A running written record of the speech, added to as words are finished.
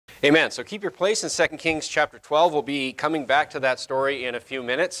Amen. So keep your place in 2 Kings chapter 12. We'll be coming back to that story in a few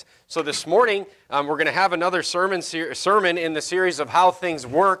minutes. So this morning, we're going to have another sermon in the series of how things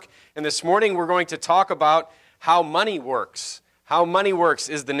work. And this morning, we're going to talk about how money works. How money works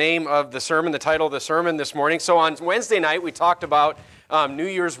is the name of the sermon, the title of the sermon this morning. So on Wednesday night, we talked about New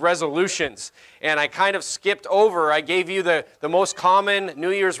Year's resolutions. And I kind of skipped over. I gave you the most common New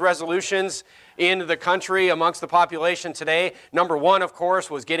Year's resolutions in the country amongst the population today. Number one, of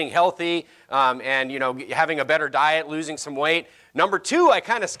course, was getting healthy and having a better diet, losing some weight. Number two, I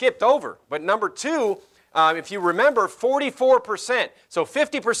kind of skipped over. But number two, if you remember, 44%. So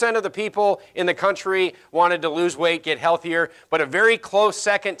 50% of the people in the country wanted to lose weight, get healthier. But a very close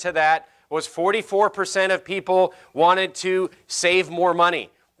second to that was 44% of people wanted to save more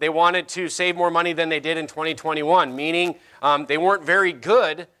money. They wanted to save more money than they did in 2021, meaning they weren't very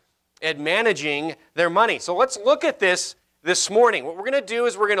good at managing their money. So let's look at this morning. What we're going to do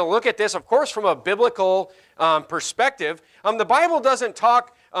is we're going to look at this, of course, from a biblical perspective. The Bible doesn't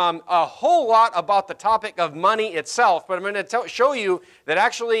talk a whole lot about the topic of money itself, but I'm going to show you that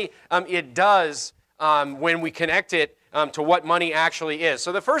actually it does when we connect it to what money actually is.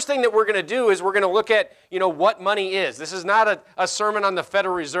 So the first thing that we're going to do is we're going to look at, what money is. This is not a sermon on the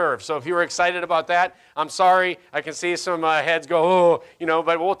Federal Reserve. So if you were excited about that, I'm sorry. I can see some heads go,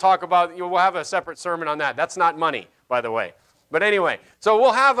 but we'll talk about, we'll have a separate sermon on that. That's not money, by the way. But anyway, so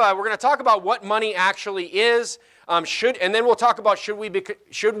we're going to talk about what money actually is, and then we'll talk about should we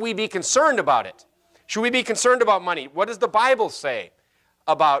be concerned about it? Should we be concerned about money? What does the Bible say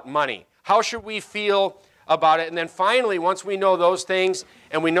about money? How should we feel about it? And then finally, once we know those things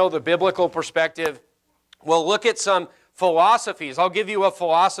and we know the biblical perspective, we'll look at some philosophies. I'll give you a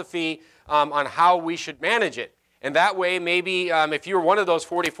philosophy on how we should manage it. And that way, maybe if you're one of those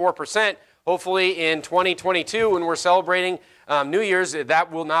 44%, hopefully in 2022, when we're celebrating New Year's,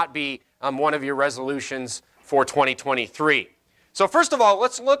 that will not be one of your resolutions for 2023. So first of all,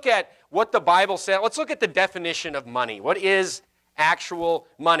 let's look at what the Bible said. Let's look at the definition of money. What is actual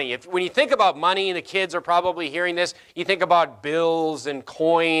money? When you think about money, and the kids are probably hearing this, you think about bills and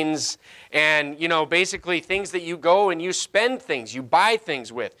coins and, basically things that you go and you spend things, you buy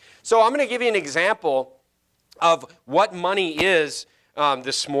things with. So I'm going to give you an example of what money is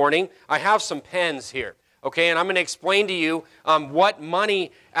this morning. I have some pens here, okay, and I'm going to explain to you what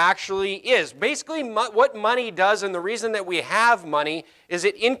money actually is. Basically, what money does, and the reason that we have money, is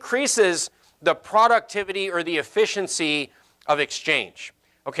it increases the productivity or the efficiency of exchange,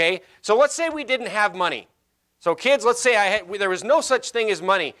 okay? So let's say we didn't have money. So kids, let's say there was no such thing as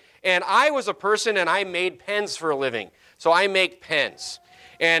money, and I was a person and I made pens for a living. So I make pens,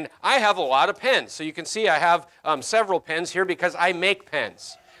 and I have a lot of pens. So you can see I have several pens here because I make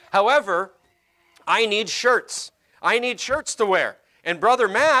pens. However, I need shirts. I need shirts to wear. And Brother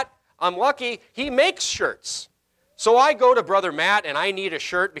Matt, I'm lucky, he makes shirts. So I go to Brother Matt and I need a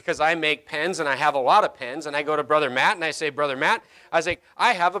shirt because I make pens and I have a lot of pens. And I go to Brother Matt and I say, Brother Matt, I say,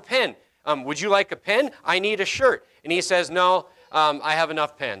 I have a pen. Would you like a pen? I need a shirt. And he says, no, I have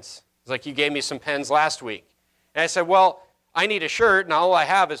enough pens. It's like, you gave me some pens last week. And I said, well, I need a shirt and all I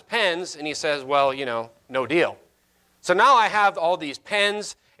have is pens. And he says, well, no deal. So now I have all these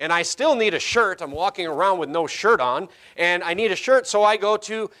pens and I still need a shirt. I'm walking around with no shirt on and I need a shirt. So I go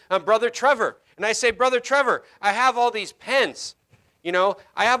to Brother Trevor. And I say, Brother Trevor, I have all these pens. I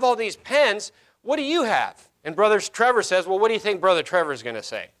have all these pens. What do you have? And Brother Trevor says, well, what do you think Brother Trevor's going to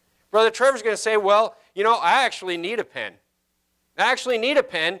say? Brother Trevor's going to say, well, I actually need a pen. I actually need a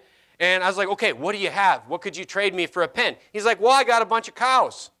pen. And I was like, okay, what do you have? What could you trade me for a pen? He's like, well, I got a bunch of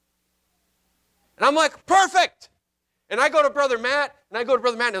cows. And I'm like, perfect. And I go to Brother Matt, and I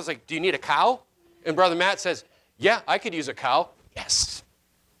was like, do you need a cow? And Brother Matt says, yeah, I could use a cow. Yes.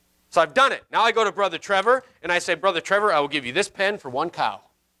 So I've done it. Now I go to Brother Trevor, and I say, Brother Trevor, I will give you this pen for one cow.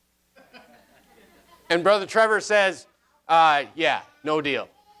 And Brother Trevor says, yeah, no deal.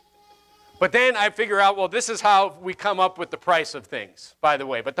 But then I figure out, well, this is how we come up with the price of things, by the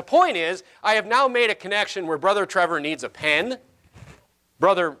way. But the point is, I have now made a connection where Brother Trevor needs a pen.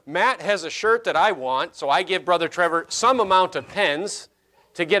 Brother Matt has a shirt that I want, so I give Brother Trevor some amount of pens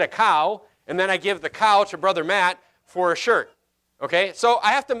to get a cow, and then I give the cow to Brother Matt for a shirt. Okay, so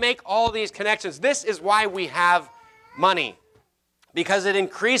I have to make all these connections. This is why we have money, because it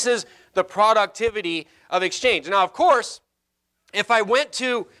increases the productivity of exchange. Now, of course, if I went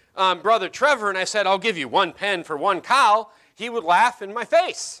to Brother Trevor and I said, I'll give you one pen for one cow, he would laugh in my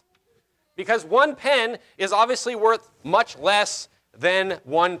face, because one pen is obviously worth much less than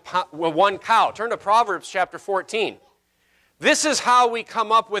one cow. Turn to Proverbs chapter 14. This is how we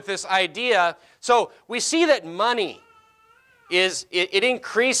come up with this idea. So we see that money is it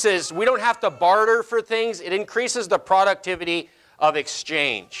increases, we don't have to barter for things, it increases the productivity of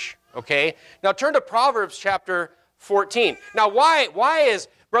exchange, okay? Now turn to Proverbs chapter 14. Now why is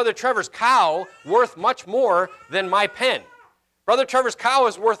Brother Trevor's cow worth much more than my pen? Brother Trevor's cow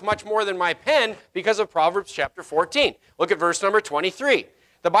is worth much more than my pen because of Proverbs chapter 14. Look at verse number 23.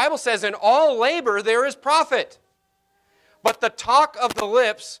 The Bible says, in all labor there is profit, but the talk of the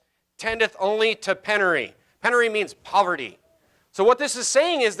lips tendeth only to penury. Penury means poverty. So what this is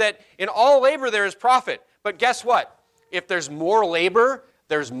saying is that in all labor there is profit. But guess what? If there's more labor,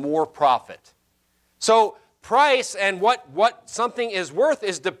 there's more profit. So price and what something is worth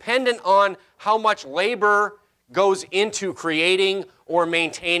is dependent on how much labor goes into creating or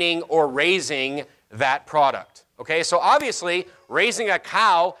maintaining or raising that product. Okay, so obviously raising a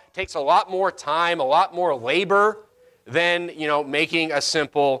cow takes a lot more time, a lot more labor than, making a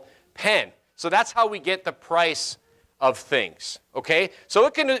simple pen. So that's how we get the price of things. Okay, so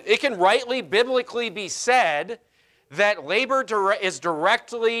it can rightly, biblically be said that labor is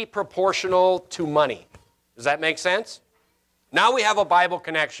directly proportional to money. Does that make sense? Now we have a Bible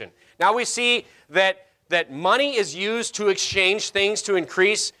connection. Now we see that money is used to exchange things to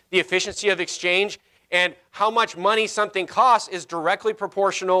increase the efficiency of exchange, and how much money something costs is directly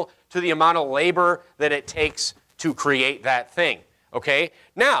proportional to the amount of labor that it takes to create that thing. Okay?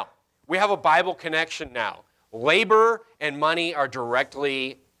 Now, we have a Bible connection now. Labor and money are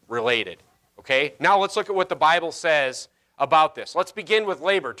directly related. Okay? Now let's look at what the Bible says about this. Let's begin with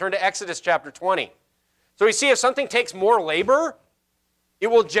labor. Turn to Exodus chapter 20. So we see if something takes more labor,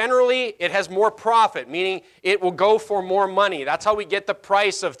 it has more profit, meaning it will go for more money. That's how we get the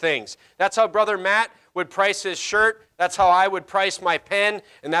price of things. That's how Brother Matt would price his shirt. That's how I would price my pen.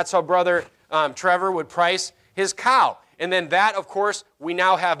 And that's how Brother Trevor would price his cow. And then that, of course, we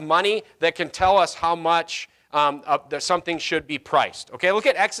now have money that can tell us how much something should be priced. Okay, look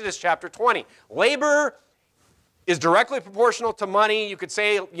at Exodus chapter 20. Labor is directly proportional to money. You could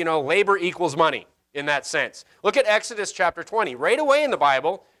say, labor equals money in that sense. Look at Exodus chapter 20. Right away in the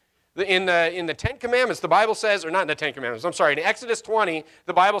Bible, in the Ten Commandments, the Bible says, or not in the Ten Commandments, I'm sorry, in Exodus 20,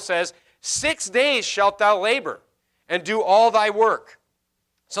 the Bible says, 6 days shalt thou labor and do all thy work.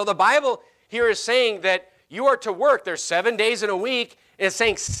 So the Bible here is saying that you are to work. There's 7 days in a week. And it's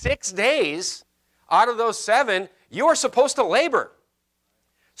saying 6 days out of those 7, you are supposed to labor.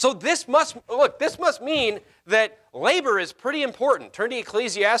 So this must mean that labor is pretty important. Turn to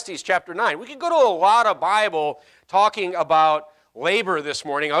Ecclesiastes chapter 9. We could go to a lot of Bible talking about labor this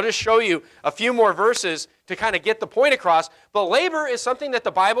morning. I'll just show you a few more verses to kind of get the point across. But labor is something that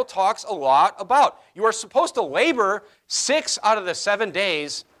the Bible talks a lot about. You are supposed to labor 6 out of the 7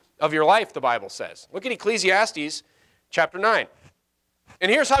 days of your life, the Bible says. Look at Ecclesiastes chapter 9. And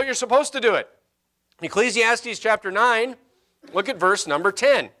here's how you're supposed to do it. Ecclesiastes chapter 9, look at verse number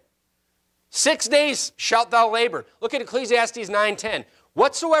 10. 6 days shalt thou labor. Look at Ecclesiastes 9:10.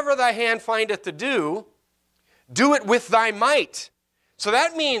 Whatsoever thy hand findeth to do, do it with thy might. So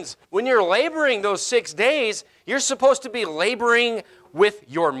that means when you're laboring those 6 days, you're supposed to be laboring with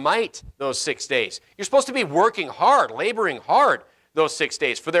your might those 6 days. You're supposed to be working hard, laboring hard those 6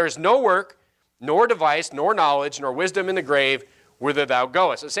 days. For there is no work, nor device, nor knowledge, nor wisdom in the grave whither thou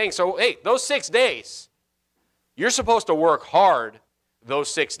goest. It's saying, so hey, those 6 days, you're supposed to work hard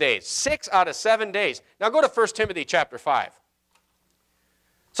those 6 days. 6 out of 7 days. Now go to 1 Timothy chapter 5.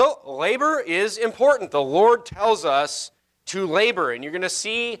 So labor is important. The Lord tells us to labor, and you're going to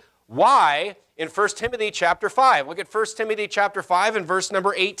see why in 1 Timothy chapter 5. Look at 1 Timothy chapter 5 and verse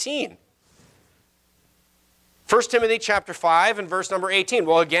number 18. 1 Timothy chapter 5 and verse number 18.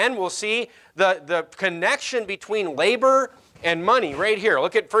 Well, again, we'll see the connection between labor and money right here.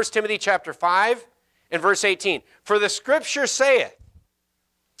 Look at 1 Timothy chapter 5 and verse 18. For the scripture saith,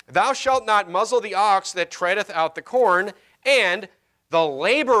 thou shalt not muzzle the ox that treadeth out the corn, and the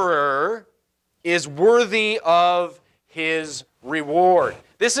laborer is worthy of his reward.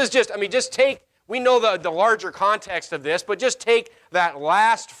 This is just take, we know the larger context of this, but just take that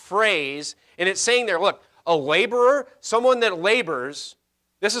last phrase, and it's saying there, look, a laborer, someone that labors,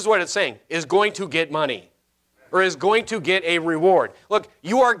 this is what it's saying, is going to get money, or is going to get a reward. Look,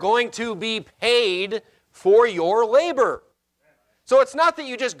 you are going to be paid for your labor. So it's not that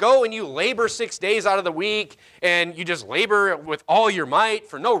you just go and you labor 6 days out of the week and you just labor with all your might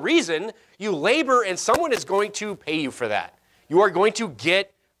for no reason. You labor and someone is going to pay you for that. You are going to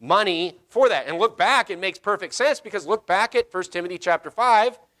get money for that. And look back, it makes perfect sense because look back at 1 Timothy chapter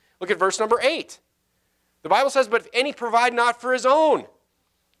 5. Look at verse number 8. The Bible says, but if any provide not for his own,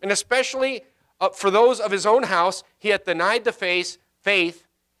 and especially for those of his own house, he hath denied the faith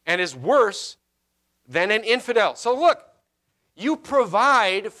and is worse than an infidel. So look, You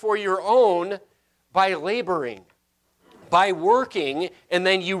provide for your own by laboring, by working, and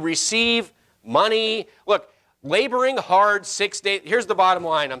then you receive money. Look, laboring hard 6 days, here's the bottom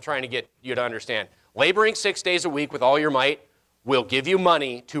line I'm trying to get you to understand. Laboring 6 days a week with all your might will give you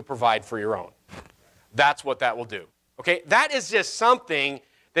money to provide for your own. That's what that will do. Okay? That is just something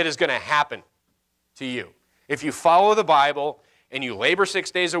that is going to happen to you. If you follow the Bible and you labor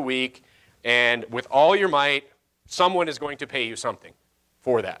 6 days a week and with all your might, someone is going to pay you something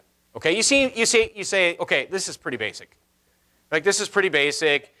for that. Okay? You say, okay, this is pretty basic. Like, this is pretty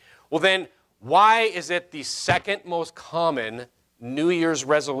basic. Well, then, why is it the second most common New Year's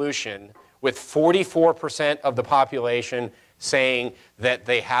resolution with 44% of the population saying that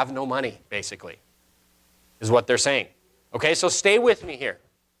they have no money, basically, is what they're saying. Okay, so stay with me here.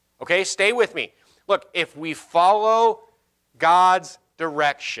 Okay, stay with me. Look, if we follow God's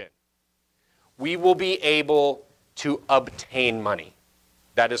direction, we will be able to obtain money.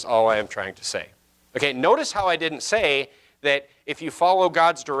 That is all I am trying to say. Okay, notice how I didn't say that if you follow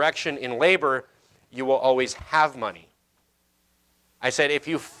God's direction in labor, you will always have money. I said if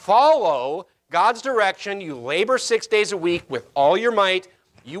you follow God's direction, you labor 6 days a week with all your might,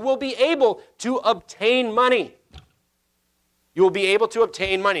 you will be able to obtain money. You will be able to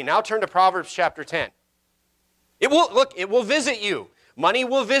obtain money. Now turn to Proverbs chapter 10. It will visit you. Money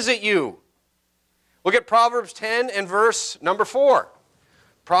will visit you. Look at Proverbs 10 and verse number 4.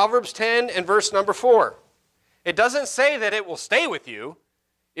 Proverbs 10 and verse number 4. It doesn't say that it will stay with you.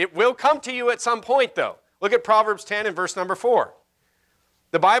 It will come to you at some point, though. Look at Proverbs 10 and verse number 4.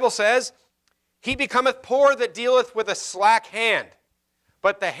 The Bible says, "He becometh poor that dealeth with a slack hand,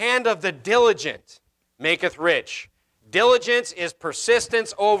 but the hand of the diligent maketh rich." Diligence is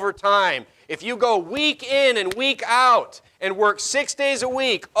persistence over time. If you go week in and week out and work 6 days a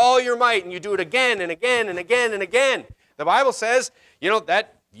week, all your might, and you do it again and again and again and again, the Bible says,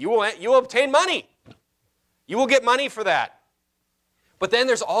 that you will obtain money. You will get money for that. But then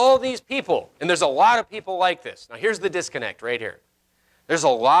there's all these people, and there's a lot of people like this. Now here's the disconnect right here. There's a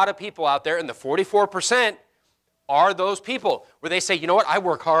lot of people out there, and the 44% are those people where they say, you know what, I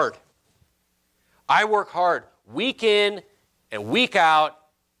work hard. I work hard week in and week out,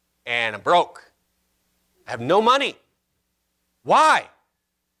 and I'm broke. I have no money. Why?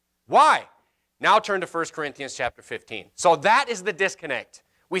 Why? Now turn to 1 Corinthians chapter 15. So that is the disconnect.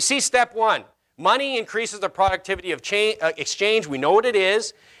 We see step one. Money increases the productivity of exchange. We know what it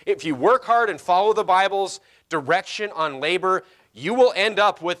is. If you work hard and follow the Bible's direction on labor, you will end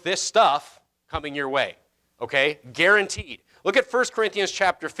up with this stuff coming your way. Okay? Guaranteed. Look at 1 Corinthians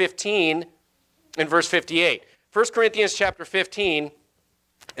chapter 15 and verse 58. 1 Corinthians chapter 15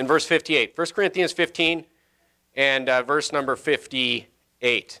 and verse 58. 1 Corinthians 15 and verse number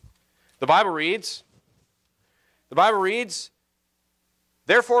 58. The Bible reads,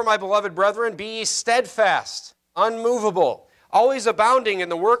 "Therefore, my beloved brethren, be ye steadfast, unmovable, always abounding in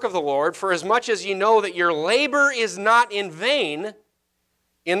the work of the Lord, for as much as ye know that your labor is not in vain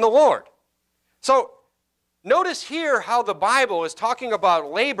in the Lord." So, notice here how the Bible is talking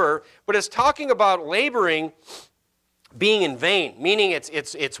about labor, but it's talking about laboring being in vain, meaning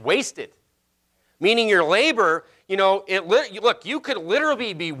it's wasted. Meaning your labor, look, you could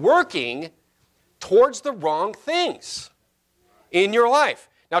literally be working towards the wrong things in your life.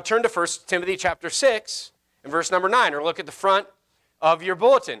 Now turn to 1 Timothy chapter 6 and verse number 9, or look at the front of your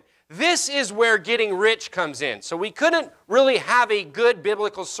bulletin. This is where getting rich comes in. So we couldn't really have a good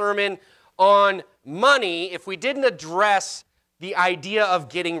biblical sermon on money if we didn't address the idea of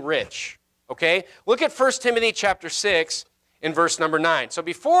getting rich. Okay? Look at 1 Timothy chapter 6 and verse number 9. So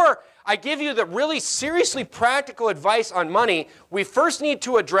before I give you the really seriously practical advice on money, we first need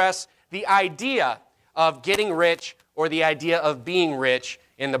to address the idea of getting rich or the idea of being rich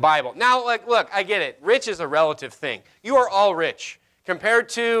in the Bible. Now, look, I get it. Rich is a relative thing. You are all rich. Compared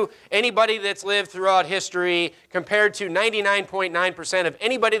to anybody that's lived throughout history, compared to 99.9% of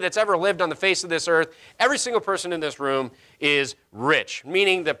anybody that's ever lived on the face of this earth, every single person in this room is rich.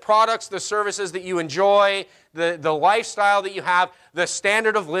 Meaning the products, the services that you enjoy, the lifestyle that you have, the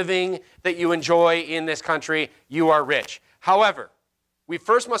standard of living that you enjoy in this country, you are rich. However, we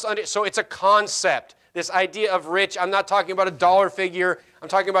first must understand, so it's a concept. This idea of rich, I'm not talking about a dollar figure, I'm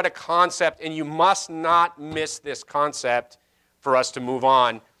talking about a concept, and you must not miss this concept for us to move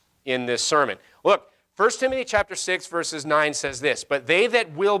on in this sermon. Look, 1 Timothy chapter 6 verses 9 says this, "But they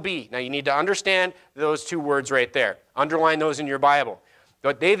that will be," now you need to understand those two words right there. Underline those in your Bible.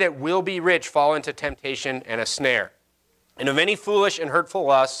 "But they that will be rich fall into temptation and a snare, and of many foolish and hurtful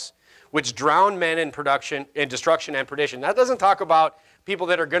lusts, which drown men in destruction and perdition." That doesn't talk about people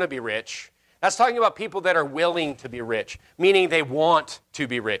that are going to be rich. That's talking about people that are willing to be rich, meaning they want to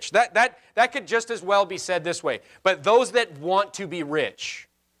be rich. That could just as well be said this way. But those that want to be rich,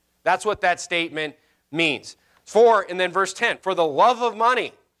 that's what that statement means. And then verse 10, for the love of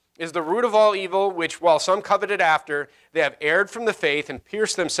money is the root of all evil, which while some coveted after, they have erred from the faith and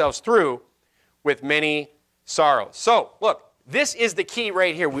pierced themselves through with many sorrows. So, look, this is the key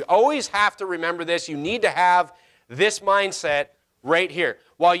right here. We always have to remember this. You need to have this mindset right here.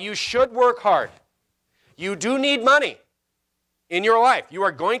 While you should work hard, you do need money in your life. You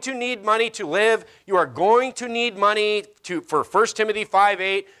are going to need money to live. You are going to need money for 1 Timothy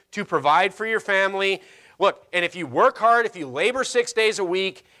 5:8 to provide for your family. Look, and if you work hard, if you labor 6 days a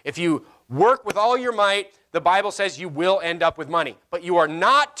week, if you work with all your might, the Bible says you will end up with money. But you are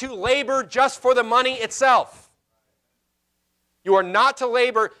not to labor just for the money itself. You are not to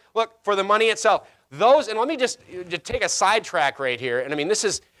labor, look, for the money itself. Those, and let me just take a sidetrack right here. And I mean, this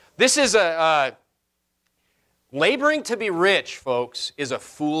is laboring to be rich, folks, is a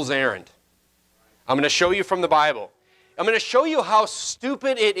fool's errand. I'm going to show you from the Bible. I'm going to show you how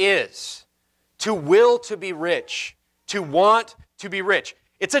stupid it is to will to be rich, to want to be rich.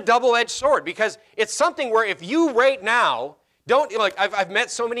 It's a double-edged sword because it's something where if you right now don't, like I've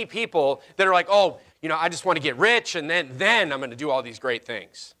met so many people that are like, oh, you know, I just want to get rich and then I'm going to do all these great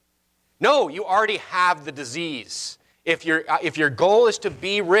things. No, you already have the disease. If your goal is to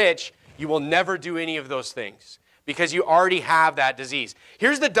be rich, you will never do any of those things because you already have that disease.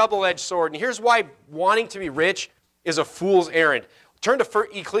 Here's the double-edged sword, and here's why wanting to be rich is a fool's errand. Turn to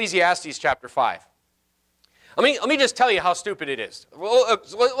Ecclesiastes chapter 5. Let me just tell you how stupid it is. Well,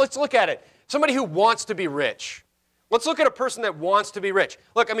 let's look at it. Somebody who wants to be rich. Let's look at a person that wants to be rich.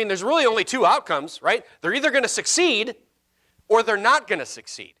 Look, I mean, there's really only two outcomes, right? They're either going to succeed or they're not going to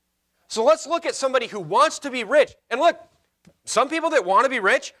succeed. So let's look at somebody who wants to be rich. And look, some people that want to be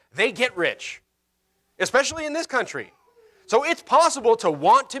rich, they get rich, especially in this country. So it's possible to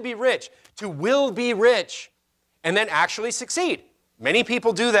want to be rich, to will be rich, and then actually succeed. Many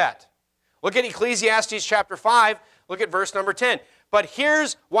people do that. Look at Ecclesiastes chapter 5. Look at verse number 10. But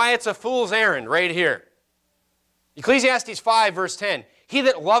here's why it's a fool's errand right here. Ecclesiastes 5 verse 10. He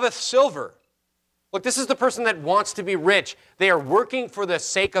that loveth silver. Look, this is the person that wants to be rich. They are working for the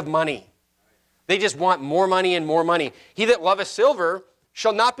sake of money. They just want more money and more money. He that loveth silver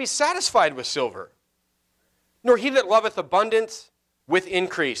shall not be satisfied with silver, nor he that loveth abundance with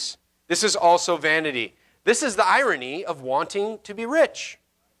increase. This is also vanity. This is the irony of wanting to be rich,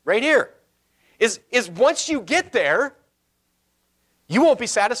 right here. Is once you get there, you won't be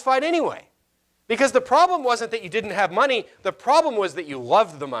satisfied anyway. Because the problem wasn't that you didn't have money, the problem was that you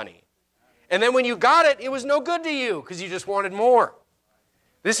loved the money. And then when you got it, it was no good to you because you just wanted more.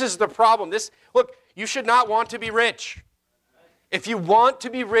 This is the problem. Look, you should not want to be rich. If you want to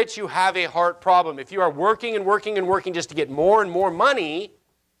be rich, you have a heart problem. If you are working and working and working just to get more and more money,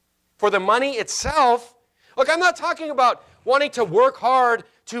 for the money itself, look, I'm not talking about wanting to work hard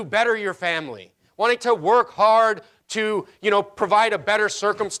to better your family, wanting to work hard to, provide a better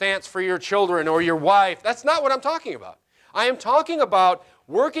circumstance for your children or your wife. That's not what I'm talking about. I am talking about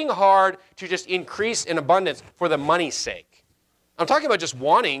working hard to just increase in abundance for the money's sake. I'm talking about just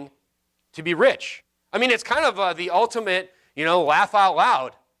wanting to be rich. I mean, it's kind of the ultimate, laugh out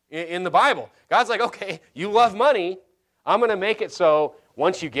loud in the Bible. God's like, okay, you love money. I'm going to make it so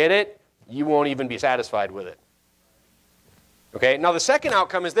once you get it, you won't even be satisfied with it. Okay, now the second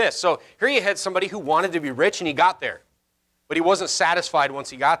outcome is this. So here you had somebody who wanted to be rich and he got there, but he wasn't satisfied once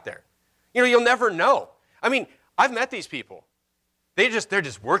he got there. You'll never know. I mean, I've met these people. They're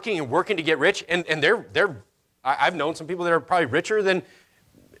just working and working to get rich, and I've known some people that are probably richer than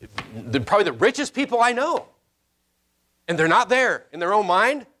probably the richest people I know. And they're not there in their own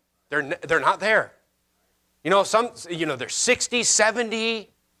mind. They're not there. They're 60, 70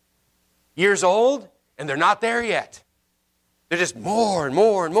 years old, and they're not there yet. They're just more and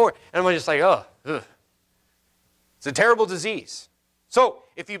more and more. And I'm just like, ugh. It's a terrible disease. So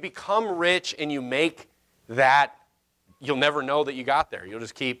if you become rich and you make that, you'll never know that you got there. You'll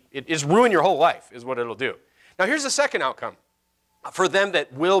just it just ruin your whole life is what it'll do. Now here's the second outcome for them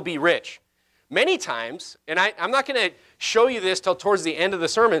that will be rich. Many times, and I'm not going to show you this till towards the end of the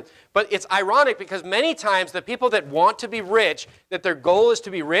sermon, but it's ironic because many times the people that want to be rich, that their goal is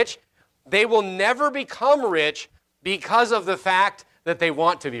to be rich, they will never become rich because of the fact that they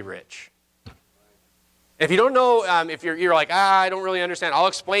want to be rich. If you don't know, if you're like, I don't really understand, I'll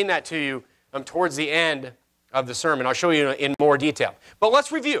explain that to you towards the end of the sermon. I'll show you in more detail. But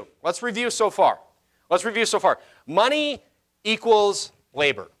let's review. Let's review so far. Money equals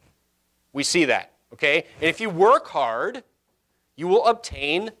labor. We see that, okay? And if you work hard, you will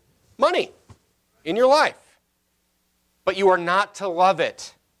obtain money in your life. But you are not to love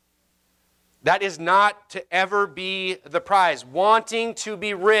it. That is not to ever be the prize. Wanting to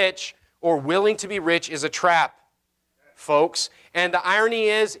be rich or willing to be rich is a trap, folks. And the irony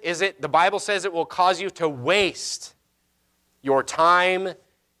is the Bible says it will cause you to waste your time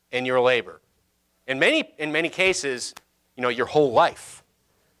and your labor. In many cases, your whole life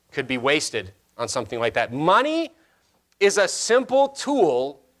could be wasted on something like that. Money is a simple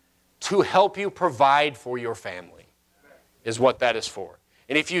tool to help you provide for your family, is what that is for.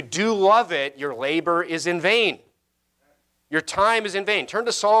 And if you do love it, your labor is in vain. Your time is in vain. Turn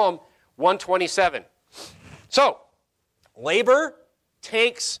to Psalm 127. So, labor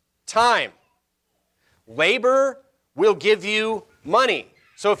takes time. Labor will give you money.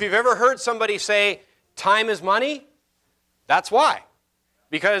 So if you've ever heard somebody say, time is money, that's why.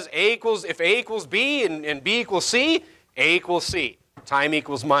 Because if A equals B and B equals C, A equals C. Time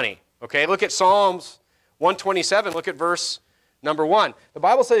equals money. Okay, look at Psalms 127. Look at verse number 1. The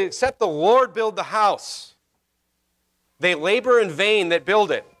Bible says, except the Lord build the house, they labor in vain that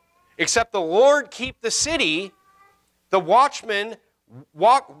build it. Except the Lord keep the city, the watchman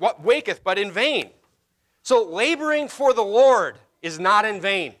waketh but in vain. So laboring for the Lord is not in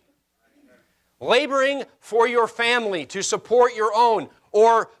vain. Laboring for your family to support your own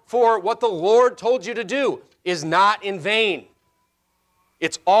or for what the Lord told you to do is not in vain.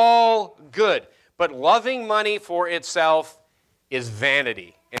 It's all good. But loving money for itself is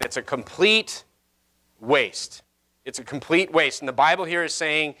vanity, and it's a complete waste. It's a complete waste. And the Bible here is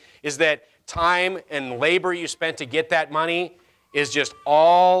saying is that time and labor you spent to get that money is just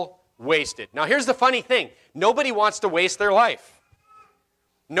all wasted. Now here's the funny thing. Nobody wants to waste their life.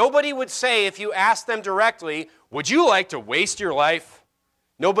 Nobody would say, if you asked them directly, would you like to waste your life?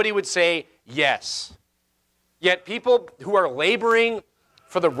 Nobody would say yes. Yet people who are laboring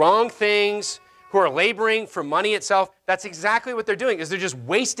for the wrong things, who are laboring for money itself, that's exactly what they're doing, is they're just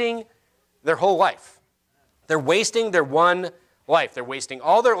wasting their whole life. They're wasting their one life. They're wasting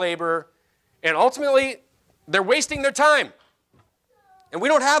all their labor, and ultimately, they're wasting their time. And we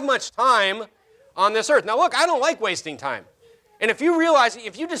don't have much time on this earth. Now look, I don't like wasting time. And if you realize,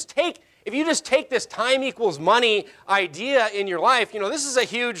 if you just take this time equals money idea in your life, this is a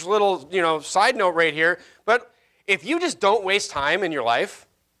huge little, side note right here, but if you just don't waste time in your life,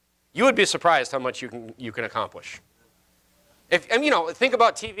 you would be surprised how much you can accomplish. Think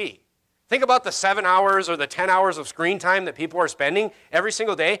about TV. Think about the 7 hours or the 10 hours of screen time that people are spending every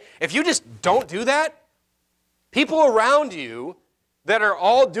single day. If you just don't do that, people around you that are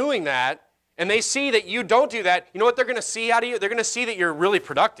all doing that, and they see that you don't do that, you know what they're going to see out of you? They're going to see that you're really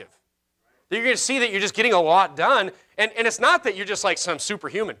productive. You're going to see that you're just getting a lot done. And it's not that you're just like some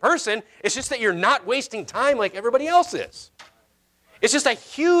superhuman person. It's just that you're not wasting time like everybody else is. It's just a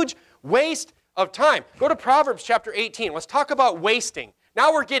huge waste of time. Go to Proverbs chapter 18. Let's talk about wasting.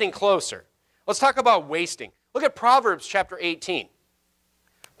 Now we're getting closer. Let's talk about wasting. Look at Proverbs chapter 18.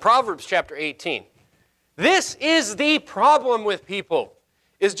 Proverbs chapter 18. This is the problem with people,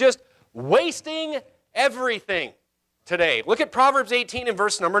 is just wasting everything today. Look at Proverbs 18 and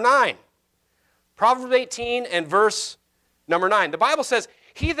verse number 9. Proverbs 18 and verse number 9. The Bible says,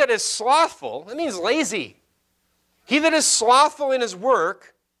 he that is slothful, that means lazy. He that is slothful in his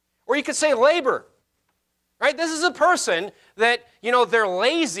work, or you could say labor. Right? This is a person that, they're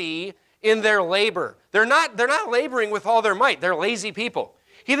lazy in their labor. They're not laboring with all their might. They're lazy people.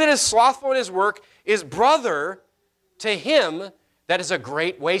 He that is slothful in his work is brother to him that is a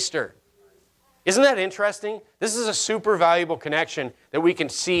great waster. Isn't that interesting? This is a super valuable connection that we can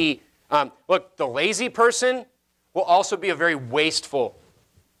see. Look, the lazy person will also be a very wasteful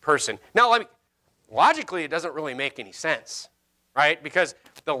person. Now, logically, it doesn't really make any sense, right? Because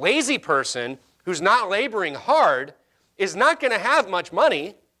the lazy person who's not laboring hard is not going to have much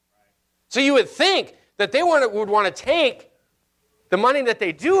money. So you would think that they would want to take the money that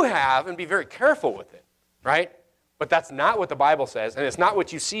they do have and be very careful with it, right? But that's not what the Bible says, and it's not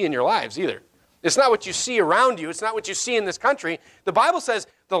what you see in your lives either. It's not what you see around you. It's not what you see in this country. The Bible says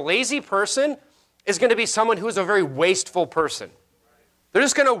the lazy person is going to be someone who is a very wasteful person. They're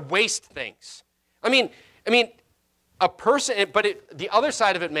just going to waste things. I mean, a person, but the other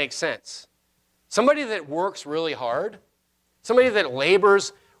side of it makes sense. Somebody that works really hard, somebody that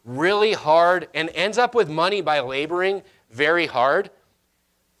labors really hard and ends up with money by laboring very hard,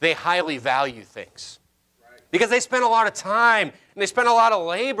 they highly value things. Because they spend a lot of time and they spend a lot of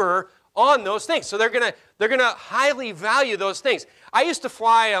labor on those things. So they're gonna highly value those things. I used to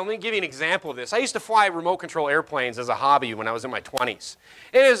fly, let me give you an example of this. I used to fly remote control airplanes as a hobby when I was in my 20s.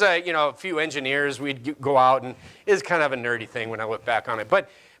 It was a few engineers, we'd go out, and it was kind of a nerdy thing when I look back on it. But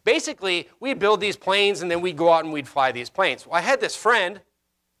basically, we'd build these planes, and then we'd go out and we'd fly these planes. Well, I had this friend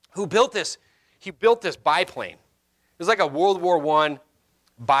who built this. He built this biplane. It was like a World War I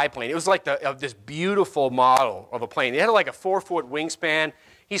biplane. It was like this beautiful model of a plane. It had like a 4-foot wingspan.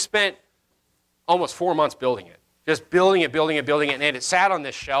 He spent almost 4 months building it. Just building it, and it sat on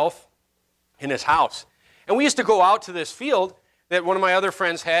this shelf in his house. And we used to go out to this field that one of my other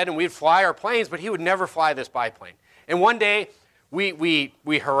friends had, and we'd fly our planes, but he would never fly this biplane. And one day, we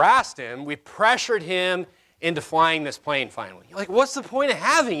harassed him, we pressured him into flying this plane finally. You're like, what's the point of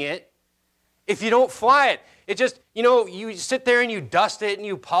having it if you don't fly it? It just, you sit there and you dust it and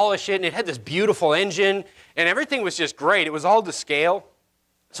you polish it, and it had this beautiful engine, and everything was just great. It was all to scale.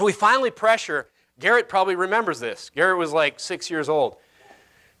 So we finally Garrett probably remembers this. Garrett was like 6 years old.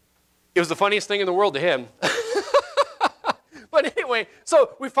 It was the funniest thing in the world to him. But anyway,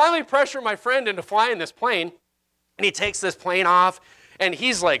 so we finally pressure my friend into flying this plane, and he takes this plane off, and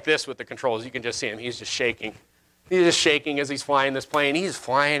he's like this with the controls. You can just see him. He's just shaking. He's just shaking as he's flying this plane. He's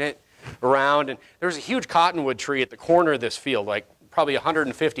flying it around, and there was a huge cottonwood tree at the corner of this field, like probably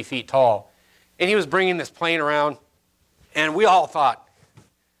 150 feet tall. And he was bringing this plane around, and we all thought,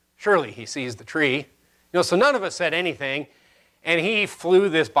 surely he sees the tree. So none of us said anything, and he flew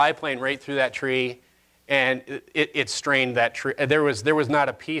this biplane right through that tree, and it strained that tree. There was not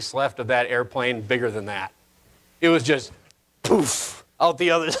a piece left of that airplane bigger than that. It was just poof out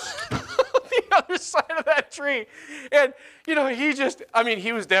the other the other side of that tree. And he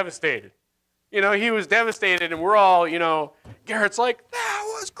was devastated. He was devastated, and we're all, Garrett's like, that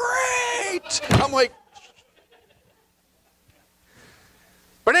was great. I'm like,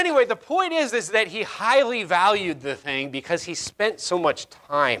 but anyway, the point is that he highly valued the thing because he spent so much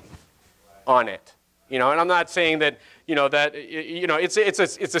time on it. And I'm not saying that,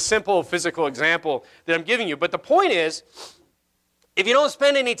 it's a simple physical example that I'm giving you. But the point is, if you don't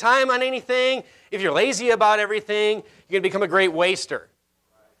spend any time on anything, if you're lazy about everything, you're going to become a great waster.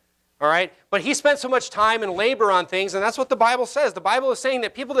 All right? But he spent so much time and labor on things, and that's what the Bible says. The Bible is saying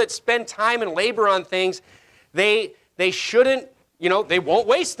that people that spend time and labor on things, they shouldn't, they won't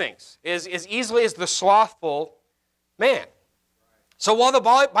waste things as easily as the slothful man. So while the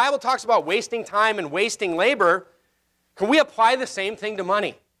Bible talks about wasting time and wasting labor, can we apply the same thing to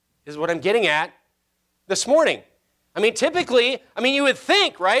money? Is what I'm getting at this morning. Typically, you would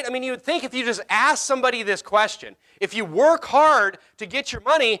think, right? You would think if you just ask somebody this question, if you work hard to get your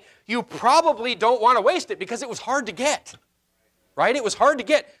money, you probably don't want to waste it because it was hard to get, right? It was hard to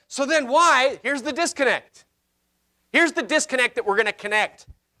get. So then why? Here's the disconnect. Here's the disconnect that we're going to connect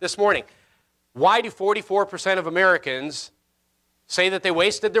this morning. Why do 44% of Americans say that they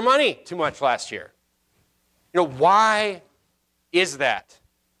wasted their money too much last year? Why is that?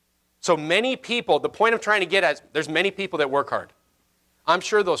 So many people, the point I'm trying to get at is there's many people that work hard. I'm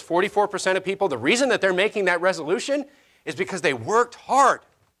sure those 44% of people, the reason that they're making that resolution is because they worked hard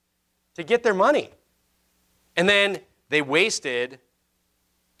to get their money. And then they wasted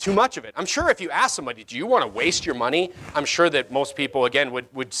too much of it. I'm sure if you ask somebody, do you want to waste your money? I'm sure that most people, again,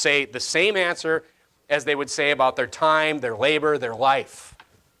 would say the same answer as they would say about their time, their labor, their life.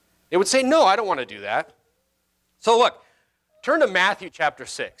 They would say, no, I don't want to do that. So look, turn to Matthew chapter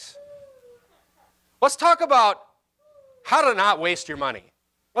 6. Let's talk about how to not waste your money.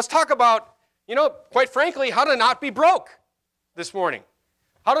 Let's talk about, quite frankly, how to not be broke this morning.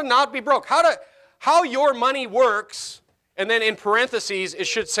 How to not be broke. How your money works, and then in parentheses, it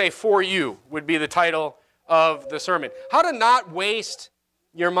should say for you would be the title of the sermon. How to not waste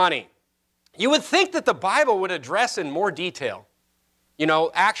your money. You would think that the Bible would address in more detail,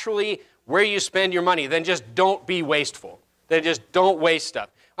 actually where you spend your money, then just don't be wasteful. Then just don't waste stuff.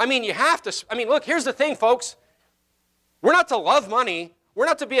 You have to, look, here's the thing, folks. We're not to love money. We're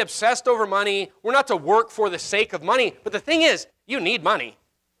not to be obsessed over money. We're not to work for the sake of money. But the thing is, you need money.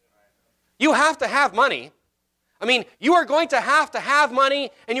 You have to have money. You are going to have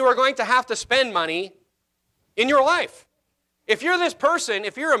money, and you are going to have to spend money in your life. If you're this person,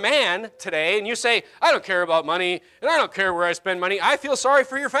 if you're a man today, and you say, I don't care about money, and I don't care where I spend money, I feel sorry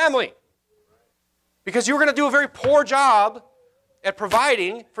for your family. Because you're going to do a very poor job at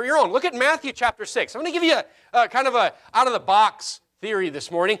providing for your own. Look at Matthew chapter 6. I'm going to give you a kind of a out-of-the-box theory this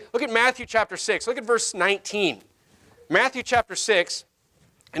morning. Look at Matthew chapter 6. Look at verse 19. Matthew chapter 6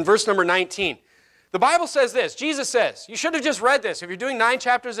 and verse number 19. The Bible says this. Jesus says, you should have just read this. If you're doing 9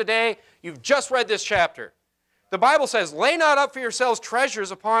 chapters a day, you've just read this chapter. The Bible says, lay not up for yourselves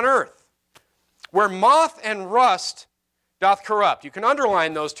treasures upon earth, where moth and rust doth corrupt. You can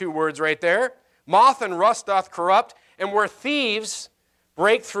underline those two words right there. Moth and rust doth corrupt, and where thieves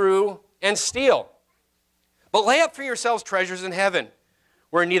break through and steal. But lay up for yourselves treasures in heaven,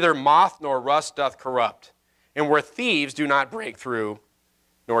 where neither moth nor rust doth corrupt, and where thieves do not break through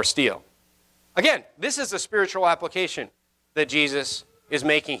nor steal. Again, this is a spiritual application that Jesus is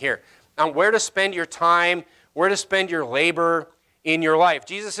making here on where to spend your time, where to spend your labor in your life.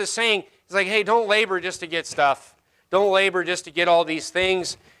 Jesus is saying, he's like, hey, don't labor just to get stuff. Don't labor just to get all these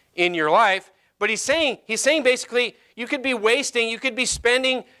things in your life. But he's saying basically, you could be wasting, you could be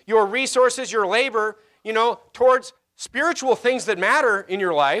spending your resources, your labor, towards spiritual things that matter in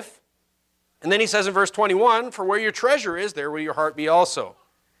your life. And then he says in verse 21, for where your treasure is, there will your heart be also.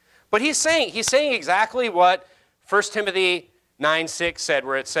 But he's saying exactly what 1 Timothy 9:6 said,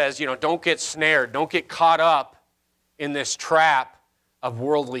 where it says, don't get snared, don't get caught up in this trap of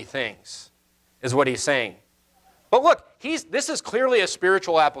worldly things, is what he's saying. But look, this is clearly a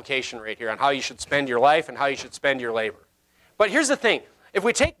spiritual application right here on how you should spend your life and how you should spend your labor. But here's the thing. If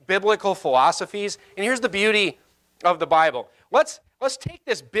we take biblical philosophies, and here's the beauty of the Bible. Let's take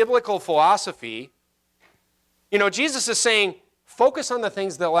this biblical philosophy. Jesus is saying, focus on the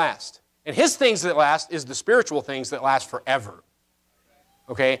things that last. And his things that last is the spiritual things that last forever.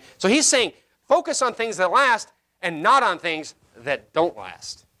 Okay? So he's saying, focus on things that last and not on things that don't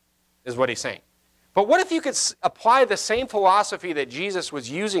last, is what he's saying. But what if you could apply the same philosophy that Jesus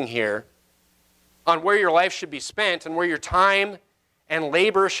was using here on where your life should be spent and where your time and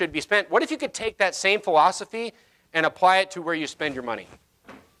labor should be spent? What if you could take that same philosophy and apply it to where you spend your money?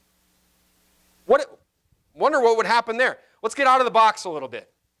 Wonder what would happen there. Let's get out of the box a little bit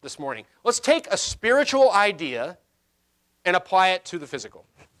this morning. Let's take a spiritual idea and apply it to the physical.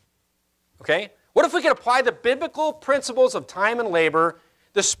 Okay? What if we could apply the biblical principles of time and labor,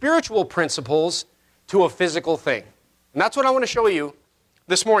 the spiritual principles, to a physical thing? And that's what I want to show you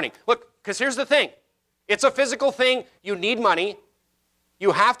this morning. Look, because here's the thing. It's a physical thing. You need money.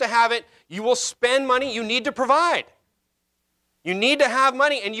 You have to have it. You will spend money. You need to provide. You need to have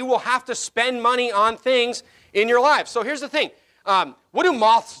money, and you will have to spend money on things in your life. So here's the thing. What do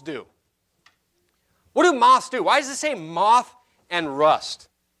moths do? What do moths do? Why does it say moth and rust?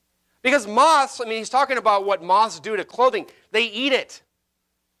 Because moths, he's talking about what moths do to clothing. They eat it.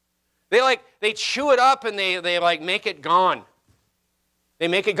 They chew it up and they make it gone. They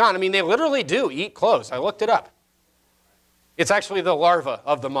make it gone. They literally do eat clothes. I looked it up. It's actually the larva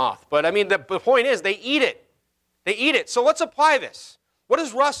of the moth. But the point is they eat it. They eat it. So let's apply this. What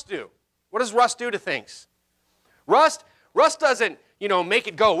does rust do? What does rust do to things? Rust doesn't, make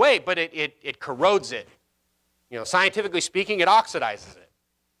it go away, but it corrodes it. Scientifically speaking, it oxidizes it.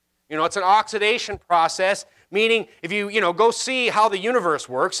 It's an oxidation process, meaning if you, go see how the universe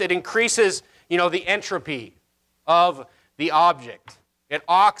works, it increases, the entropy of the object. It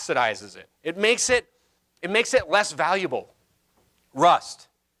oxidizes it. It makes it less valuable. Rust.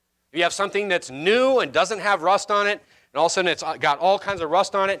 If you have something that's new and doesn't have rust on it, and all of a sudden it's got all kinds of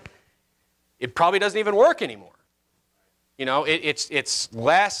rust on it, it probably doesn't even work anymore. It's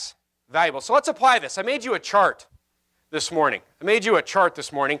less valuable. So let's apply this. I made you a chart this morning.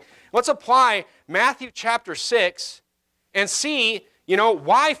 Let's apply Matthew chapter 6 and see,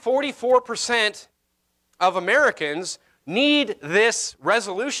 why 44% of Americans need this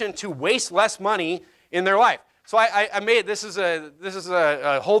resolution to waste less money in their life. So I made, this is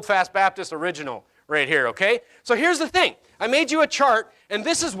a Holdfast Baptist original right here, okay? So here's the thing. I made you a chart, and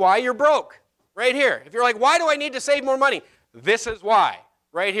this is why you're broke, right here. If you're like, why do I need to save more money? This is why,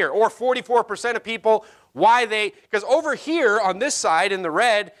 right here. Or 44% of people, because over here on this side in the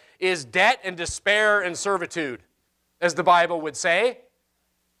red is debt and despair and servitude, as the Bible would say.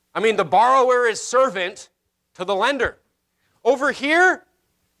 The borrower is servant to the lender. Over here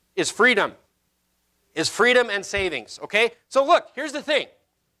is freedom and savings, okay? So look, here's the thing.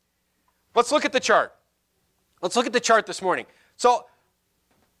 Let's look at the chart. Let's look at the chart this morning. So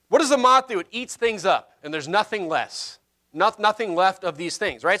what does the moth do? It eats things up, and there's nothing less. Nothing left of these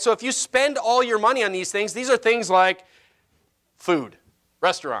things, right? So if you spend all your money on these are things like food,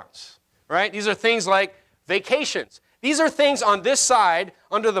 restaurants, right? These are things like vacations. These are things on this side,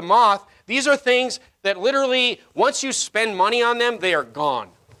 under the moth, these are things that literally, once you spend money on them, they are gone.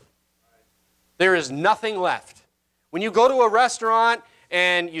 There is nothing left. When you go to a restaurant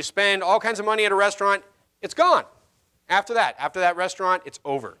and you spend all kinds of money at a restaurant, it's gone. After that restaurant, it's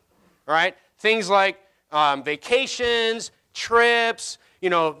over, all right? Things like vacations, trips,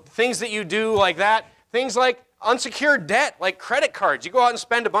 things that you do like that. Things like unsecured debt, like credit cards. You go out and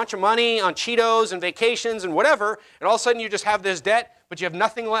spend a bunch of money on Cheetos and vacations and whatever, and all of a sudden you just have this debt, but you have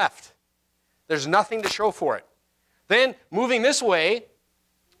nothing left. There's nothing to show for it. Then moving this way,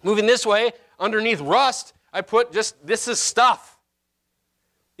 underneath rust, I put this is stuff.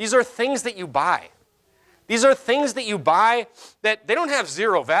 These are things that you buy. These are things that you buy that they don't have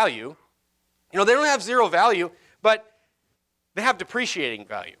zero value. They don't have zero value, but they have depreciating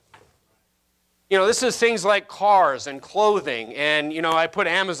value. This is things like cars and clothing, and, I put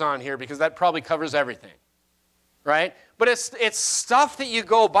Amazon here because that probably covers everything, right? But it's stuff that you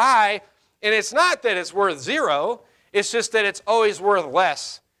go buy, and it's not that it's worth zero, it's just that it's always worth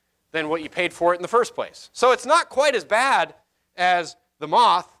less than what you paid for it in the first place. So it's not quite as bad as the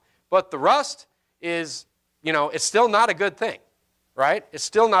moth, but the rust is, it's still not a good thing, right? It's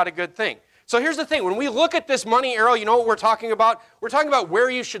still not a good thing. So here's the thing. When we look at this money arrow, you know what we're talking about? We're talking about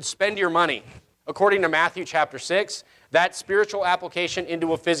where you should spend your money. According to Matthew chapter 6, that spiritual application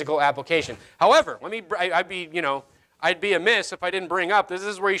into a physical application. However, I'd be amiss if I didn't bring up, this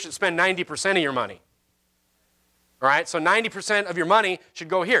is where you should spend 90% of your money. All right, so 90% of your money should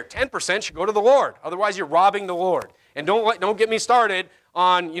go here. 10% should go to the Lord. Otherwise, you're robbing the Lord. And don't get me started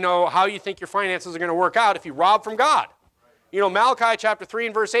on, how you think your finances are going to work out if you rob from God. Malachi chapter 3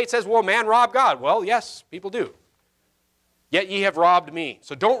 and verse 8 says, will man rob God? Well, yes, people do. Yet ye have robbed me.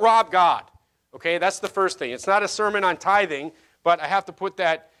 So don't rob God. Okay, that's the first thing. It's not a sermon on tithing, but I have to put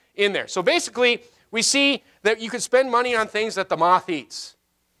that in there. So basically, we see that you could spend money on things that the moth eats.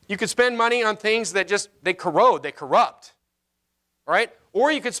 You could spend money on things that they corrode, they corrupt. All right?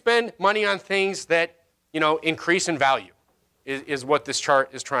 Or you could spend money on things that, increase in value, is what this chart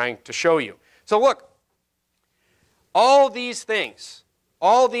is trying to show you. So look, all these things,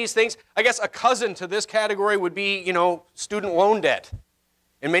 I guess a cousin to this category would be, student loan debt.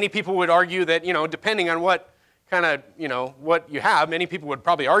 And many people would argue that, depending on what kind of, what you have, many people would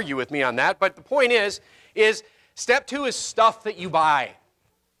probably argue with me on that. But the point is step 2 is stuff that you buy.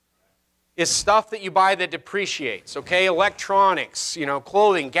 Is stuff that you buy that depreciates, okay? Electronics,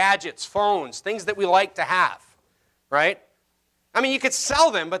 clothing, gadgets, phones, things that we like to have, right? I mean, you could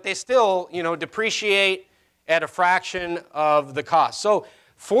sell them, but they still, depreciate at a fraction of the cost. So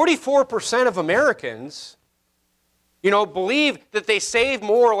 44% of Americans believe that they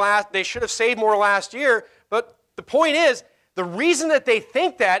should have saved more last year, but the point is, the reason that they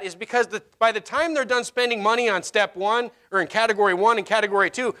think that is because by the time they're done spending money on step 1, or in category 1 and category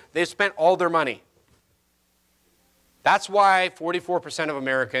 2, they've spent all their money. That's why 44% of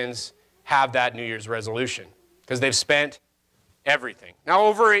Americans have that New Year's resolution, because they've spent everything. Now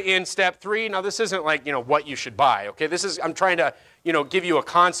over in step 3, now this isn't like, what you should buy, okay? I'm trying to, give you a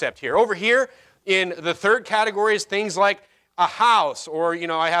concept here. Over here, in the third category is things like a house, or,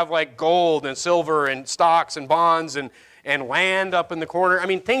 I have like gold and silver and stocks and bonds and land up in the corner. I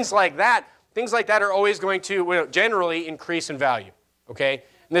mean, things like that are always going to generally increase in value, okay?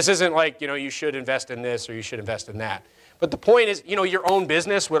 And this isn't like, you should invest in this or you should invest in that. But the point is, your own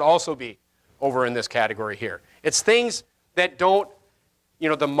business would also be over in this category here. It's things that don't,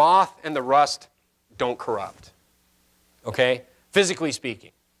 the moth and the rust don't corrupt, okay? Physically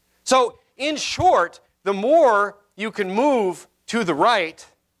speaking. So, in short, the more you can move to the right,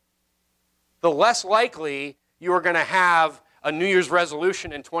 the less likely you are going to have a New Year's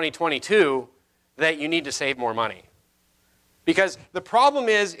resolution in 2022 that you need to save more money. Because the problem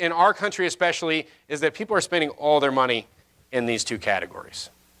is, in our country especially, is that people are spending all their money in these 2 categories.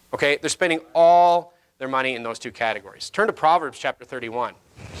 Okay? They're spending all their money in those 2 categories. Turn to Proverbs chapter 31.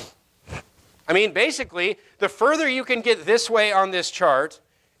 I mean, basically, the further you can get this way on this chart,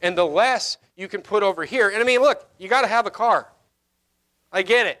 and the less you can put over here. And I mean, look, you got to have a car. I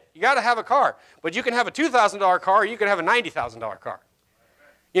get it. You got to have a car. But you can have a $2,000 car, or you can have a $90,000 car.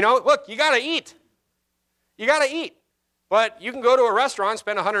 Look, you got to eat. You got to eat. But you can go to a restaurant,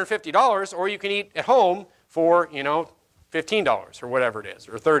 spend $150, or you can eat at home for, $15 or whatever it is,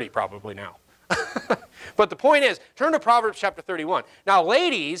 or $30 probably now. But the point is, turn to Proverbs chapter 31. Now,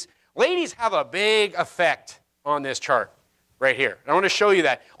 ladies have a big effect on this chart right here. I want to show you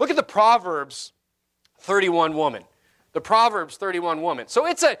that. Look at the Proverbs 31 woman. The Proverbs 31 woman. So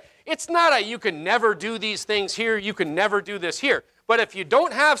it's not a you can never do these things here, you can never do this here. But if you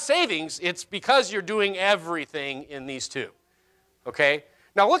don't have savings, it's because you're doing everything in these 2. Okay?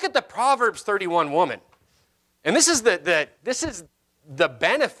 Now look at the Proverbs 31 woman. And this is the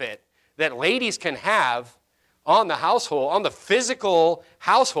benefit that ladies can have on the household, on the physical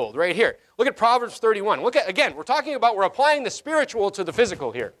household right here. Look at Proverbs 31. Again, we're applying the spiritual to the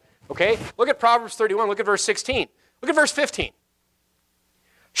physical here. Okay? Look at Proverbs 31. Look at verse 16. Look at verse 15.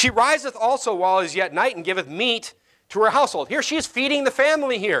 She riseth also while it is yet night and giveth meat to her household. Here she is feeding the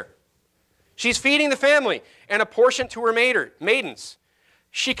family here. She's feeding the family, and a portion to her maidens.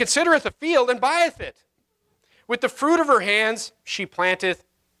 She considereth a field and buyeth it. With the fruit of her hands she planteth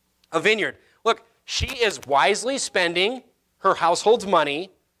a vineyard. Look, she is wisely spending her household's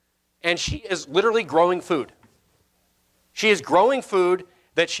money and she is literally growing food. She is growing food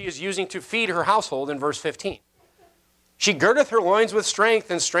that she is using to feed her household in verse 15. She girdeth her loins with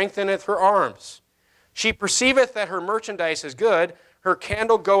strength, and strengtheneth her arms. She perceiveth that her merchandise is good. Her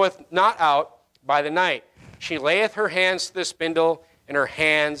candle goeth not out by the night. She layeth her hands to the spindle, and her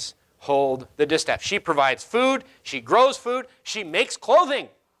hands hold the distaff. She provides food. She grows food. She makes clothing.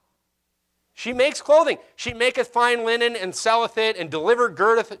 She makes clothing. She maketh fine linen, and selleth it, and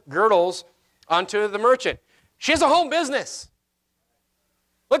delivereth girdles unto the merchant. She has a home business.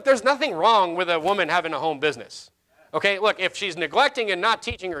 Look, there's nothing wrong with a woman having a home business. Okay, look, if she's neglecting and not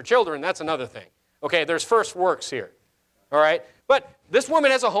teaching her children, that's another thing. Okay, there's first works here. All right, but this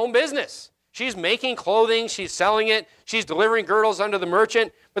woman has a home business. She's making clothing, she's selling it, she's delivering girdles unto the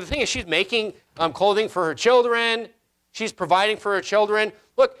merchant. But the thing is, she's making clothing for her children, she's providing for her children.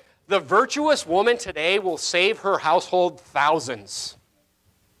 Look, the virtuous woman today will save her household thousands.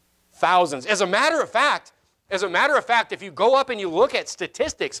 Thousands. As a matter of fact, if you go up and you look at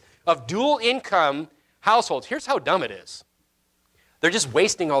statistics of dual income households, here's how dumb it is. They're just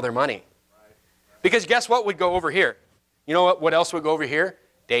wasting all their money. Because guess what would go over here? You know what else would go over here?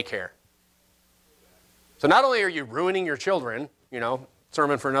 Daycare. So not only are you ruining your children,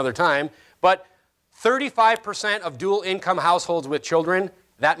 sermon for another time, but 35% of dual income households with children,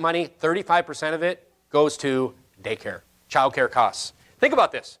 that money, 35% of it goes to daycare, childcare costs. Think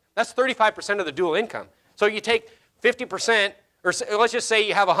about this. That's 35% of the dual income. So you take 50%, or let's just say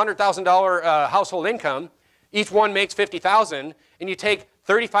you have a $100,000 household income, each one makes $50,000, and you take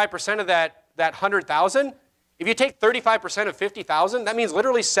 35% of that $100,000. If you take 35% of $50,000, that means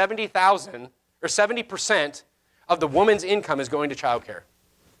literally $70,000 or 70% of the woman's income is going to childcare.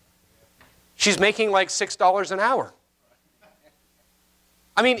 She's making like $6 an hour.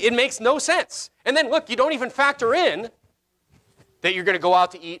 I mean, it makes no sense. And then look, you don't even factor in that you're going to go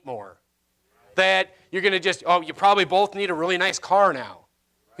out to eat more. That you're going to you probably both need a really nice car now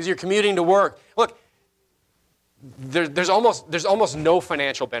because you're commuting to work. Look, there's almost no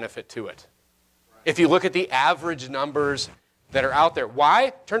financial benefit to it. If you look at the average numbers that are out there.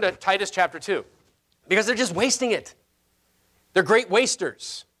 Why? Turn to Titus chapter 2. Because they're just wasting it. They're great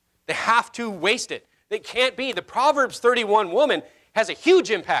wasters. They have to waste it. They can't be. The Proverbs 31 woman has a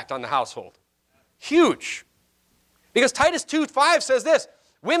huge impact on the household. Huge. Because Titus 2:5 says this,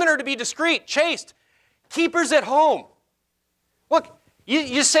 women are to be discreet, chaste, keepers at home. Look,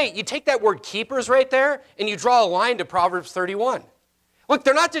 you take that word keepers right there and you draw a line to Proverbs 31. Look,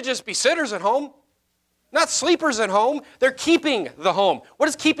 they're not to just be sitters at home, not sleepers at home. They're keeping the home. What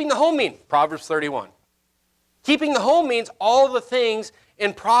does keeping the home mean? Proverbs 31. Keeping the home means all the things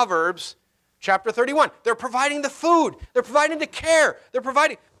in Proverbs chapter 31. They're providing the food. They're providing the care. They're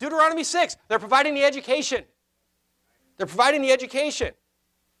providing, Deuteronomy 6, they're providing the education. They're providing the education.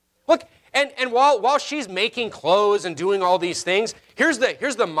 Look, and while she's making clothes and doing all these things, here's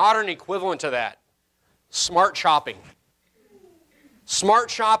the modern equivalent to that. Smart shopping. Smart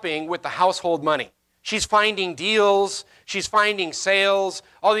shopping with the household money. She's finding deals, she's finding sales,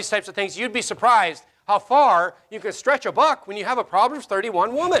 all these types of things. You'd be surprised how far you can stretch a buck when you have a Proverbs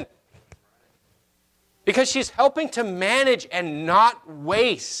 31 woman. Because she's helping to manage and not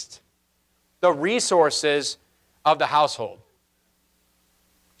waste the resources of the household.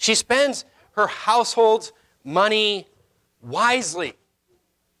 She spends her household's money wisely,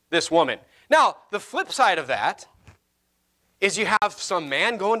 this woman. Now, the flip side of that is you have some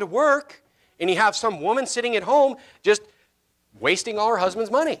man going to work and you have some woman sitting at home just wasting all her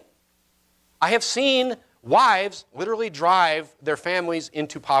husband's money. I have seen wives literally drive their families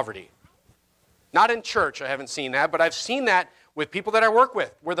into poverty. Not in church, I haven't seen that, but I've seen that with people that I work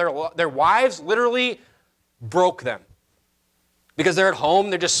with, where their wives literally broke them. Because they're at home,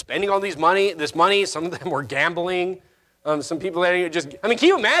 they're just spending all this money. Some of them were gambling. Some people that are just, can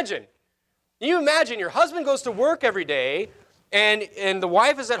you imagine? Can you imagine your husband goes to work every day and the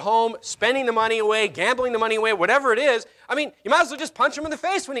wife is at home spending the money away, gambling the money away, whatever it is. You might as well just punch him in the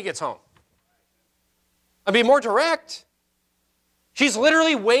face when he gets home. Be more direct. She's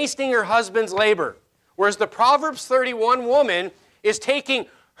literally wasting her husband's labor. Whereas the Proverbs 31 woman is taking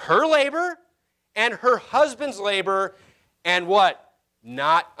her labor and her husband's labor and what?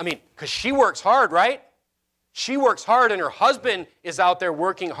 Because she works hard, right? She works hard and her husband is out there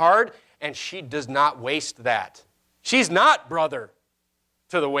working hard and she does not waste that. She's not brother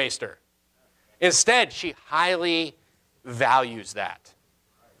to the waster. Instead, she highly values that.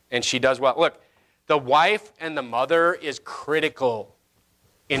 And she does well. Look, the wife and the mother is critical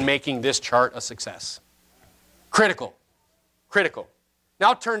in making this chart a success. Critical. Critical.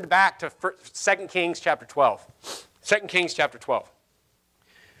 Now turn back to 2 Kings chapter 12. 2 Kings chapter 12.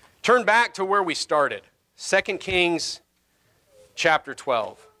 Turn back to where we started. 2 Kings chapter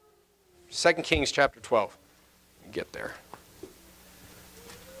 12. 2 Kings chapter 12. Get there.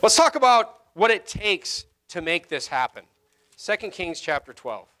 Let's talk about what it takes to make this happen. 2 Kings chapter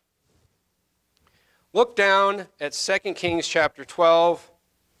 12. Look down at 2 Kings chapter 12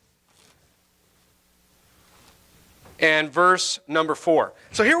 and verse number 4.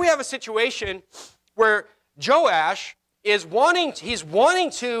 So here we have a situation where Joash is wanting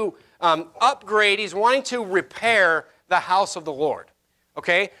to upgrade, he's wanting to repair the house of the Lord.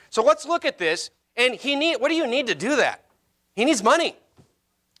 Okay? So let's look at this. And what do you need to do that? He needs money.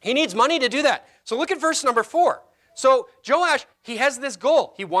 He needs money to do that. So look at verse number 4. So Joash, he has this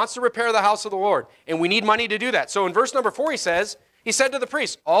goal. He wants to repair the house of the Lord. And we need money to do that. So in verse number 4 he said to the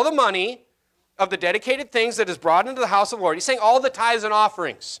priest, all the money of the dedicated things that is brought into the house of the Lord. He's saying all the tithes and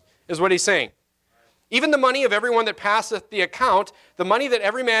offerings is what he's saying. Even the money of everyone that passeth the account, the money that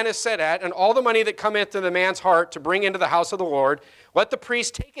every man is set at, and all the money that cometh to the man's heart to bring into the house of the Lord, let the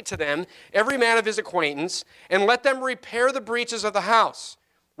priest take it to them, every man of his acquaintance, and let them repair the breaches of the house,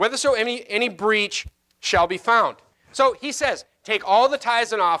 whether so any breach shall be found. So he says, take all the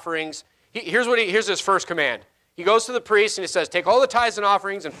tithes and offerings. Here's his first command. He goes to the priest and he says, take all the tithes and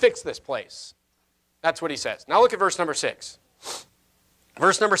offerings and fix this place. That's what he says. Now look at verse number 6.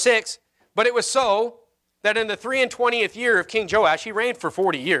 Verse number 6, but it was so that in the 23rd year of King Joash, he reigned for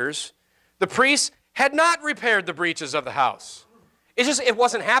 40 years, the priests had not repaired the breaches of the house. It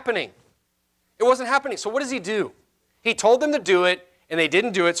wasn't happening. It wasn't happening. So what does he do? He told them to do it, and they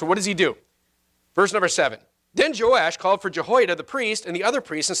didn't do it, so what does he do? Verse number 7. Then Joash called for Jehoiada the priest and the other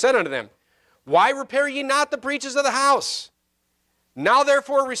priests and said unto them, why repair ye not the breaches of the house? Now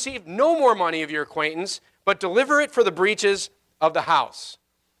therefore receive no more money of your acquaintance, but deliver it for the breaches of the house.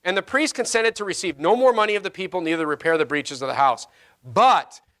 And the priest consented to receive no more money of the people, neither repair the breaches of the house.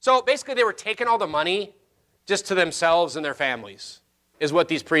 So basically they were taking all the money just to themselves and their families, is what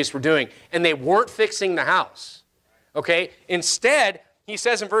these priests were doing. And they weren't fixing the house. Okay? Instead, he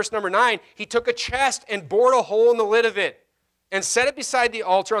says in verse number 9, he took a chest and bored a hole in the lid of it, and set it beside the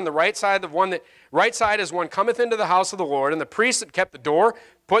altar on the right side as one cometh into the house of the Lord. And the priest that kept the door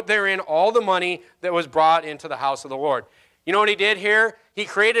put therein all the money that was brought into the house of the Lord. You know what he did here? He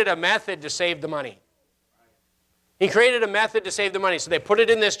created a method to save the money. He created a method to save the money. So they put it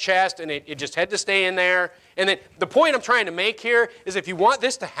in this chest, and it just had to stay in there. And then the point I'm trying to make here is if you want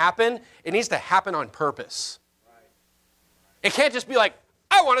this to happen, it needs to happen on purpose. It can't just be like,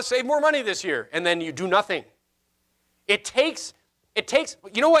 I want to save more money this year, and then you do nothing. It takes,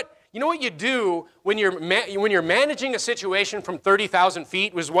 you know what you do when you're managing a situation from 30,000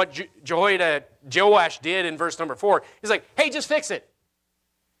 feet was what Joash did in verse number 4. He's like, hey, just fix it.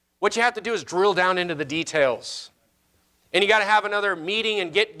 What you have to do is drill down into the details. And you got to have another meeting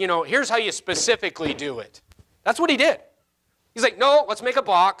and here's how you specifically do it. That's what he did. He's like, no, let's make a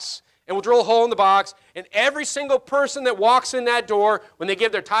box, and we'll drill a hole in the box, and every single person that walks in that door, when they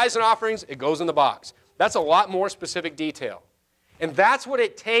give their tithes and offerings, it goes in the box. That's a lot more specific detail. And that's what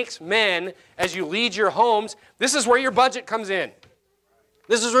it takes, men, as you lead your homes. This is where your budget comes in.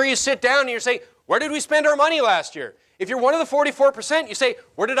 This is where you sit down and you say, where did we spend our money last year? If you're one of the 44%, you say,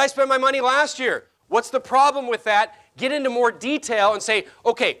 where did I spend my money last year? What's the problem with that? Get into more detail and say,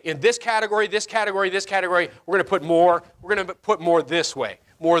 okay, in this category, this category, this category, we're going to put more this way,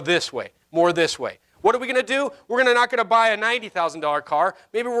 more this way, more this way. What are we going to do? We're not going to buy a $90,000 car.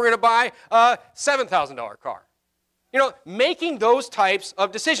 Maybe we're going to buy a $7,000 car. Making those types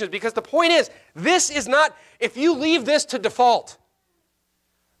of decisions. Because the point is, this is not, if you leave this to default,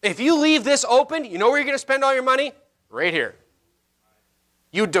 if you leave this open, you know where you're going to spend all your money? Right here.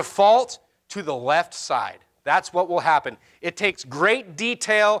 You default to the left side. That's what will happen. It takes great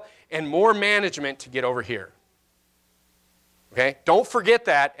detail and more management to get over here. Okay? Don't forget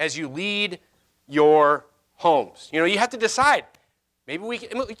that as you lead your homes. You have to decide. Maybe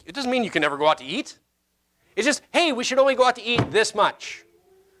it doesn't mean you can never go out to eat. It's just, hey, we should only go out to eat this much.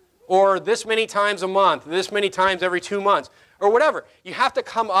 Or this many times a month, this many times every 2 months, or whatever. You have to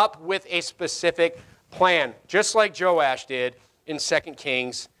come up with a specific plan, just like Joash did in 2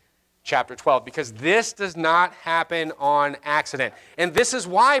 Kings chapter 12, because this does not happen on accident. And this is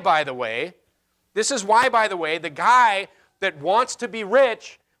why, by the way, the guy that wants to be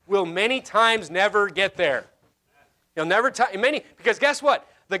rich will many times never get there. He'll never because guess what?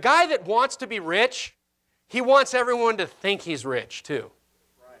 The guy that wants to be rich, he wants everyone to think he's rich too.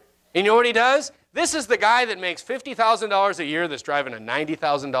 Right. And you know what he does? This is the guy that makes $50,000 a year that's driving a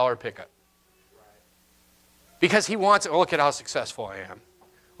 $90,000 pickup. Right. Because he wants, look at how successful I am.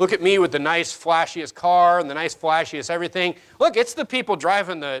 Look at me with the nice flashiest car and the nice flashiest everything. Look, it's the people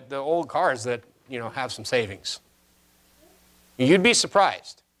driving the old cars that, have some savings. You'd be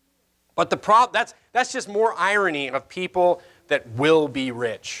surprised. But that's just more irony of people that will be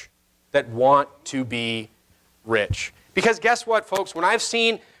rich, that want to be rich. Because guess what, folks? When I've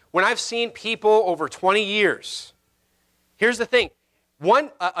seen people over 20 years, here's the thing.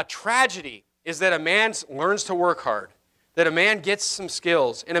 A tragedy is that a man learns to work hard, that a man gets some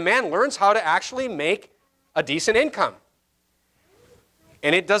skills, and a man learns how to actually make a decent income.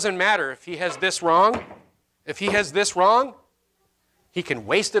 And it doesn't matter if he has this wrong. If he has this wrong, he can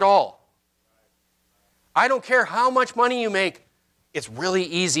waste it all. I don't care how much money you make. It's really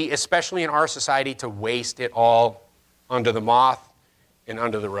easy, especially in our society, to waste it all under the moth and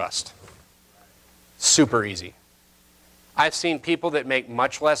under the rust. Super easy. I've seen people that make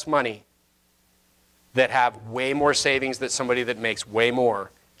much less money that have way more savings than somebody that makes way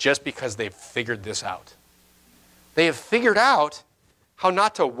more just because they've figured this out. They have figured out how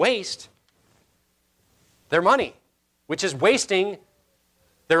not to waste their money, which is wasting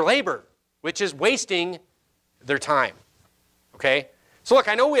their labor, which is wasting their time. Okay? So look,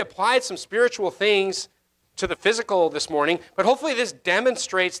 I know we applied some spiritual things to the physical this morning, but hopefully this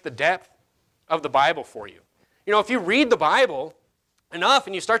demonstrates the depth of the Bible for you. If you read the Bible enough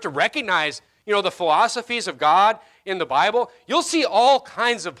and you start to recognize, the philosophies of God in the Bible, you'll see all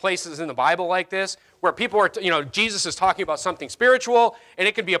kinds of places in the Bible like this where people are, Jesus is talking about something spiritual and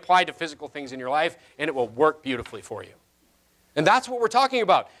it can be applied to physical things in your life and it will work beautifully for you. And that's what we're talking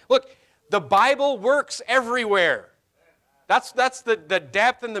about. Look, the Bible works everywhere. That's the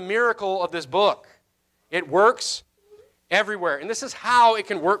depth and the miracle of this book. It works everywhere. And this is how it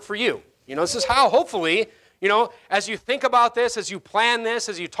can work for you. This is how, hopefully, as you think about this, as you plan this,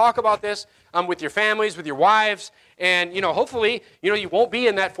 as you talk about this with your families, with your wives, and, hopefully, you won't be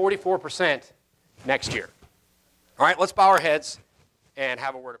in that 44% next year. All right, let's bow our heads and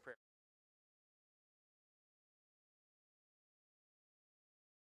have a word of prayer.